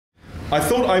I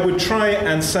thought I would try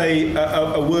and say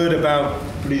a word about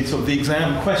the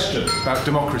exam question about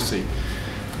democracy.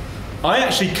 I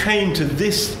actually came to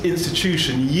this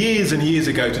institution years and years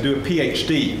ago to do a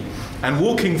PhD, and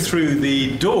walking through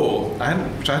the door,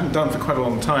 which I hadn't done for quite a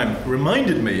long time,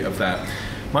 reminded me of that.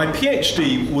 My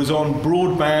PhD was on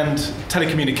broadband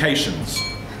telecommunications,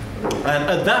 and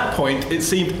at that point it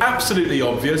seemed absolutely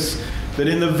obvious that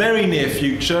in the very near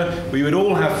future we would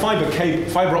all have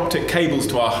fiber optic cables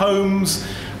to our homes.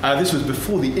 This was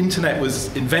before the internet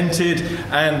was invented,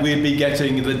 and we'd be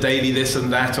getting the daily this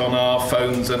and that on our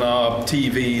phones and our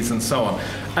TVs and so on.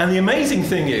 And the amazing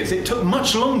thing is, it took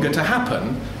much longer to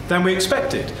happen than we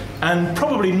expected. And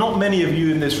probably not many of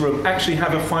you in this room actually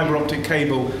have a fiber optic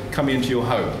cable coming into your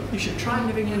home. You should try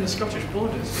living in the Scottish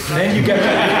borders. Then you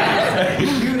get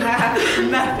you have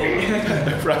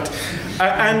nothing. Right.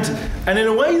 And in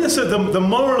a way, the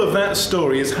moral of that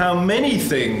story is how many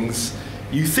things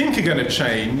you think are going to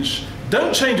change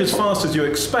don't change as fast as you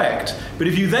expect, but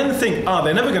if you then think,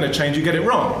 they're never going to change, you get it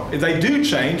wrong. They do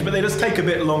change, but they just take a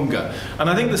bit longer. And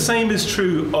I think the same is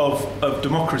true of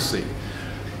democracy.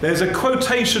 There's a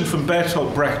quotation from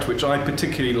Bertolt Brecht, which I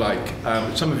particularly like,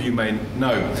 which some of you may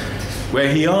know,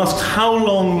 where he asks, how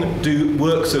long do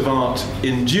works of art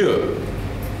endure?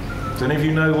 Does any of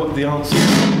you know what the answer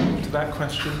is to that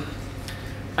question?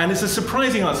 And it's a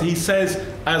surprising answer. He says,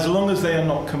 as long as they are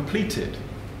not completed.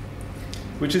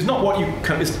 Which is not what you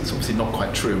can, it's obviously not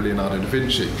quite true of Leonardo da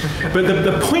Vinci. But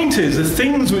the point is, the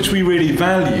things which we really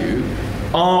value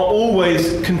are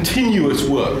always continuous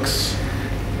works.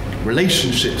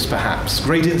 Relationships, perhaps,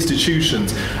 great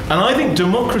institutions. And I think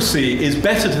democracy is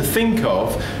better to think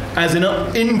of as an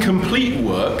incomplete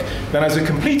work than as a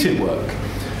completed work.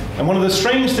 And one of the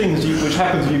strange things which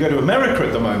happens when you go to America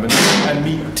at the moment and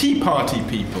meet Tea Party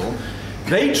people,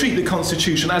 they treat the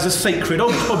Constitution as a sacred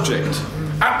object,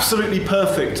 absolutely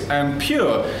perfect and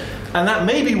pure. And that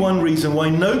may be one reason why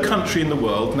no country in the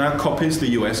world now copies the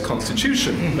US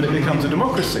Constitution when it becomes a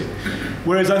democracy.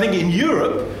 Whereas I think in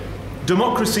Europe,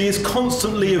 democracy is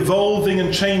constantly evolving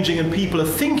and changing, and people are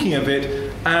thinking of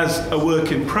it as a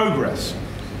work in progress.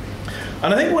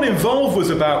 And I think what Involve was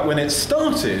about when it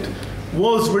started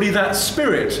was really that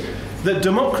spirit, that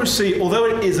democracy, although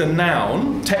it is a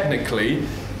noun, technically,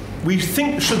 we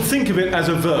should think of it as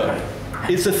a verb.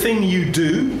 It's a thing you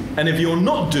do, and if you're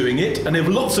not doing it, and if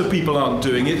lots of people aren't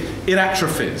doing it, it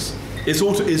atrophies. Its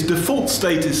default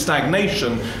state is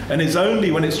stagnation, and it's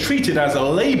only when it's treated as a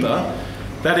labour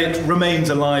that it remains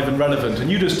alive and relevant.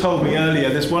 And you just told me earlier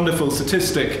this wonderful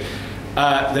statistic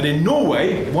that in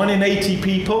Norway, 1 in 80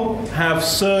 people have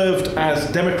served as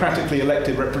democratically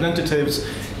elected representatives.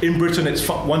 In Britain, it's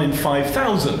 1 in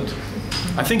 5,000.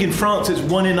 I think in France, it's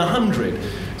 1 in 100.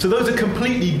 So those are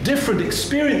completely different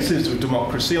experiences of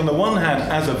democracy. On the one hand,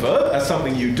 as a verb, as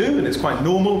something you do, and it's quite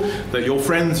normal that your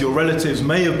friends, your relatives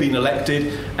may have been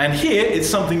elected. And here, it's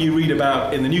something you read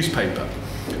about in the newspaper,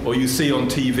 or you see on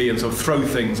TV and sort of throw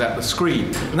things at the screen.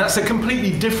 And that's a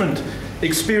completely different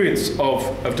experience of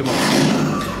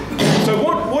democracy. So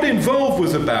what Involve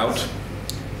was about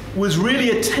was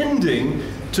really attending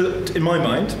to, in my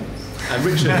mind, and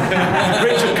Richard,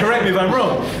 correct me if I'm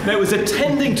wrong, no, it was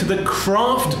attending to the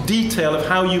craft detail of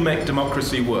how you make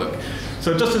democracy work.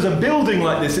 So just as a building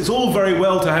like this, it's all very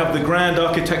well to have the grand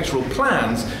architectural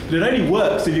plans, but it only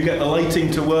works if you get the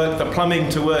lighting to work, the plumbing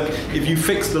to work, if you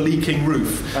fix the leaking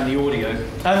roof. And the audio.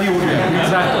 And the audio,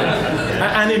 exactly.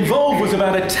 And Involve was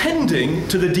about attending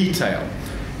to the detail.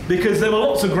 Because there were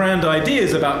lots of grand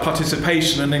ideas about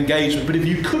participation and engagement, but if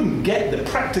you couldn't get the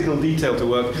practical detail to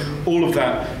work, all of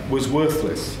that was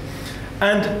worthless.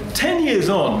 And 10 years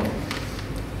on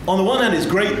the one hand, it's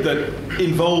great that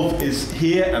Involve is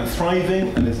here and thriving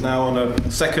and is now on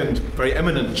a second very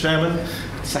eminent chairman,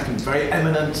 second very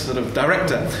eminent sort of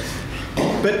director.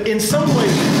 But in some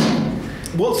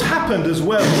ways, what's happened as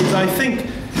well is I think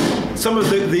some of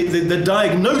the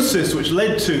diagnosis which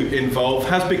led to Involve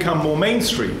has become more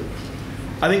mainstream.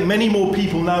 I think many more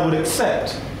people now would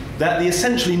accept that the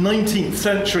essentially 19th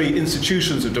century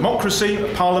institutions of democracy,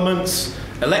 parliaments,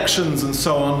 elections and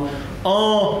so on,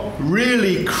 are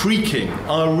really creaking,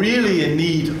 are really in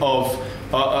need of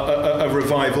a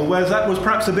revival, whereas that was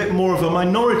perhaps a bit more of a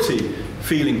minority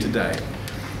feeling today.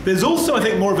 There's also, I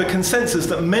think, more of a consensus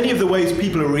that many of the ways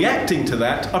people are reacting to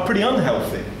that are pretty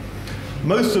unhealthy.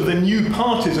 Most of the new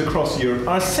parties across Europe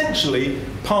are essentially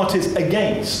parties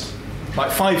against,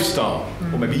 like Five Star,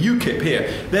 or maybe UKIP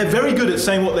here. They're very good at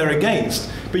saying what they're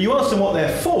against, but you ask them what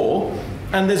they're for,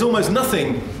 and there's almost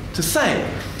nothing to say.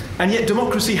 And yet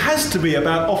democracy has to be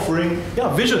about offering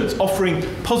visions, offering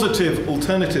positive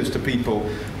alternatives to people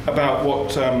about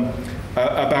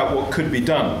about what could be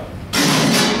done.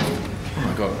 Oh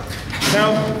my God.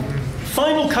 Now,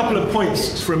 final couple of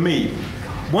points from me.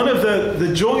 One of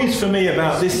the joys for me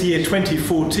about this year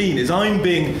 2014 is I'm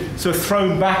being sort of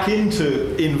thrown back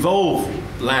into involved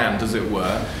land, as it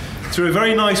were, through a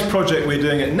very nice project we're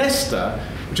doing at Nesta,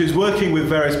 which is working with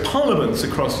various parliaments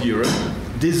across Europe,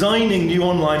 designing new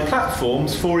online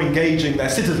platforms for engaging their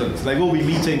citizens. They've all been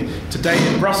meeting today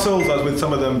in Brussels. I was with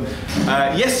some of them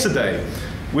yesterday,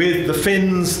 with the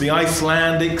Finns, the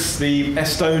Icelandics, the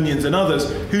Estonians and others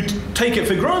who take it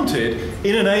for granted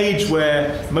in an age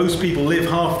where most people live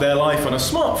half their life on a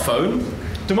smartphone,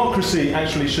 democracy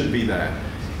actually should be there.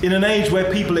 In an age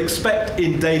where people expect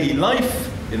in daily life,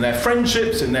 in their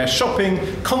friendships, in their shopping,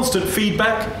 constant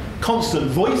feedback, constant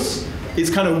voice, it's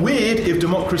kind of weird if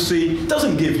democracy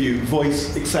doesn't give you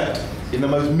voice except in the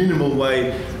most minimal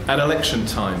way at election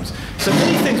times. So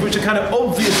many things which are kind of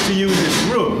obvious to you in this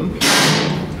room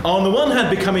are on the one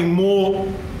hand becoming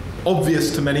more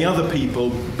obvious to many other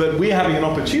people, but we're having an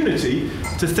opportunity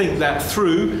to think that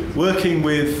through, working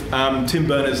with Tim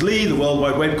Berners-Lee, the World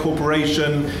Wide Web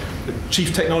Corporation, the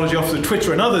Chief Technology Officer of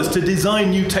Twitter and others, to design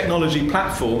new technology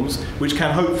platforms which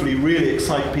can hopefully really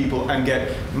excite people and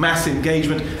get mass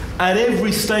engagement at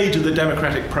every stage of the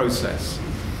democratic process.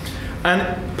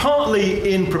 And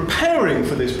partly in preparing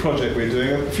for this project we're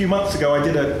doing, a few months ago I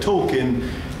did a talk in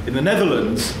the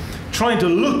Netherlands trying to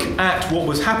look at what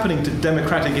was happening to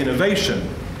democratic innovation.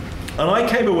 And I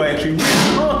came away actually really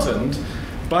heartened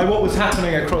by what was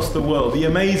happening across the world, the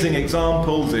amazing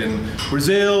examples in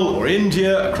Brazil or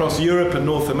India, across Europe and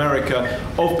North America,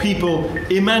 of people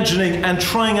imagining and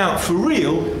trying out for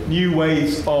real new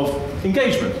ways of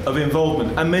engagement, of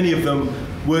involvement, and many of them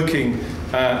working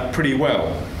pretty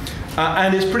well.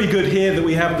 And it's pretty good here that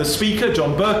we have the speaker,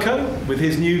 John Burko, with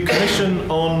his new commission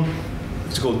on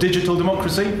what's it called, digital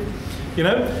democracy, you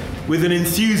know, with an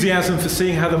enthusiasm for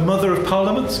seeing how the mother of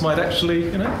parliaments might actually,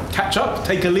 you know, catch up,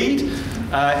 take a lead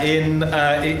in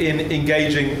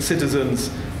engaging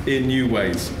citizens in new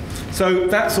ways. So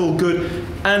that's all good.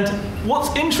 And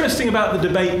what's interesting about the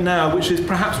debate now, which is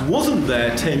perhaps wasn't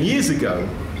there 10 years ago,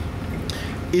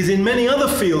 is in many other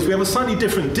fields we have a slightly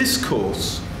different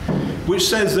discourse, which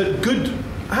says that good...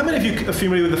 How many of you are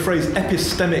familiar with the phrase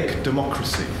epistemic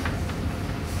democracy?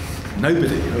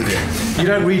 Nobody. Oh dear. You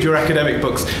don't read your academic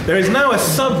books. There is now a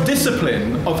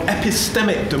sub-discipline of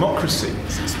epistemic democracy,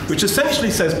 which essentially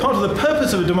says part of the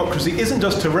purpose of a democracy isn't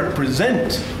just to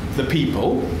represent the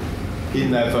people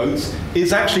in their votes,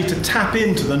 it's actually to tap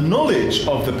into the knowledge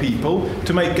of the people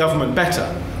to make government better,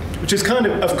 which is kind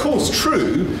of course,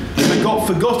 true, but got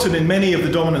forgotten in many of the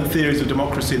dominant theories of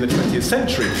democracy in the 20th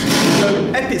century.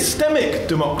 So epistemic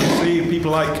democracy,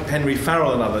 people like Henry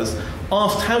Farrell and others,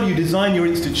 asked how do you design your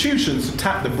institutions to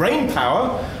tap the brain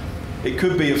power, it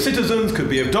could be of citizens, could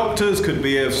be of doctors, could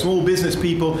be of small business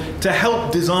people, to help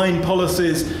design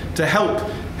policies, to help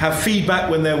have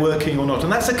feedback when they're working or not.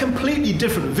 And that's a completely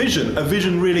different vision, a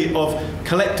vision really of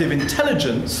collective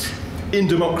intelligence in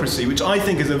democracy, which I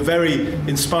think is a very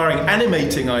inspiring,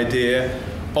 animating idea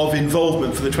of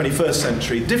involvement for the 21st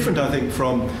century, different, I think,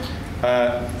 from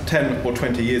 10 or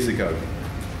 20 years ago.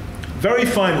 Very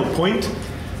final point.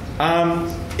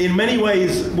 In many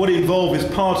ways, what Involve is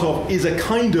part of is a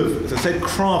kind of, as I said,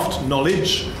 craft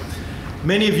knowledge.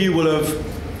 Many of you will have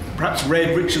perhaps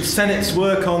read Richard Sennett's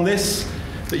work on this,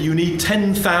 that you need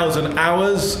 10,000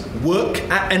 hours work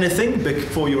at anything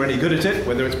before you're any good at it,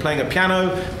 whether it's playing a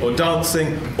piano or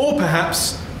dancing, or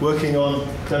perhaps working on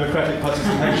democratic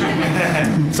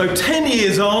participation. So 10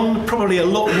 years on, probably a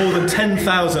lot more than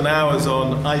 10,000 hours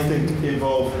on, I think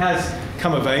Involve has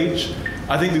come of age.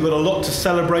 I think we've got a lot to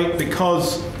celebrate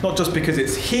because, not just because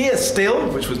it's here still,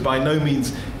 which was by no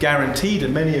means guaranteed,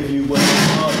 and many of you worked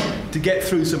hard to get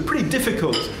through some pretty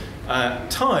difficult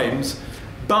times,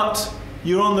 but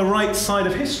you're on the right side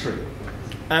of history.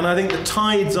 And I think the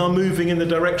tides are moving in the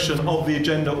direction of the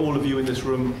agenda all of you in this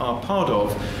room are part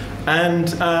of.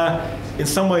 And in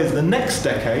some ways, the next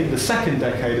decade, the second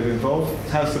decade of Involve,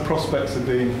 has the prospects of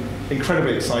being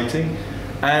incredibly exciting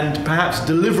and perhaps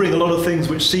delivering a lot of things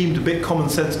which seemed a bit common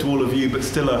sense to all of you, but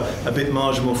still a bit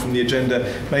marginal from the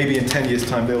agenda. Maybe in 10 years'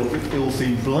 time, it will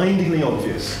seem blindingly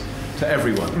obvious to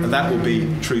everyone, and that will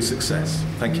be true success.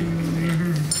 Thank you.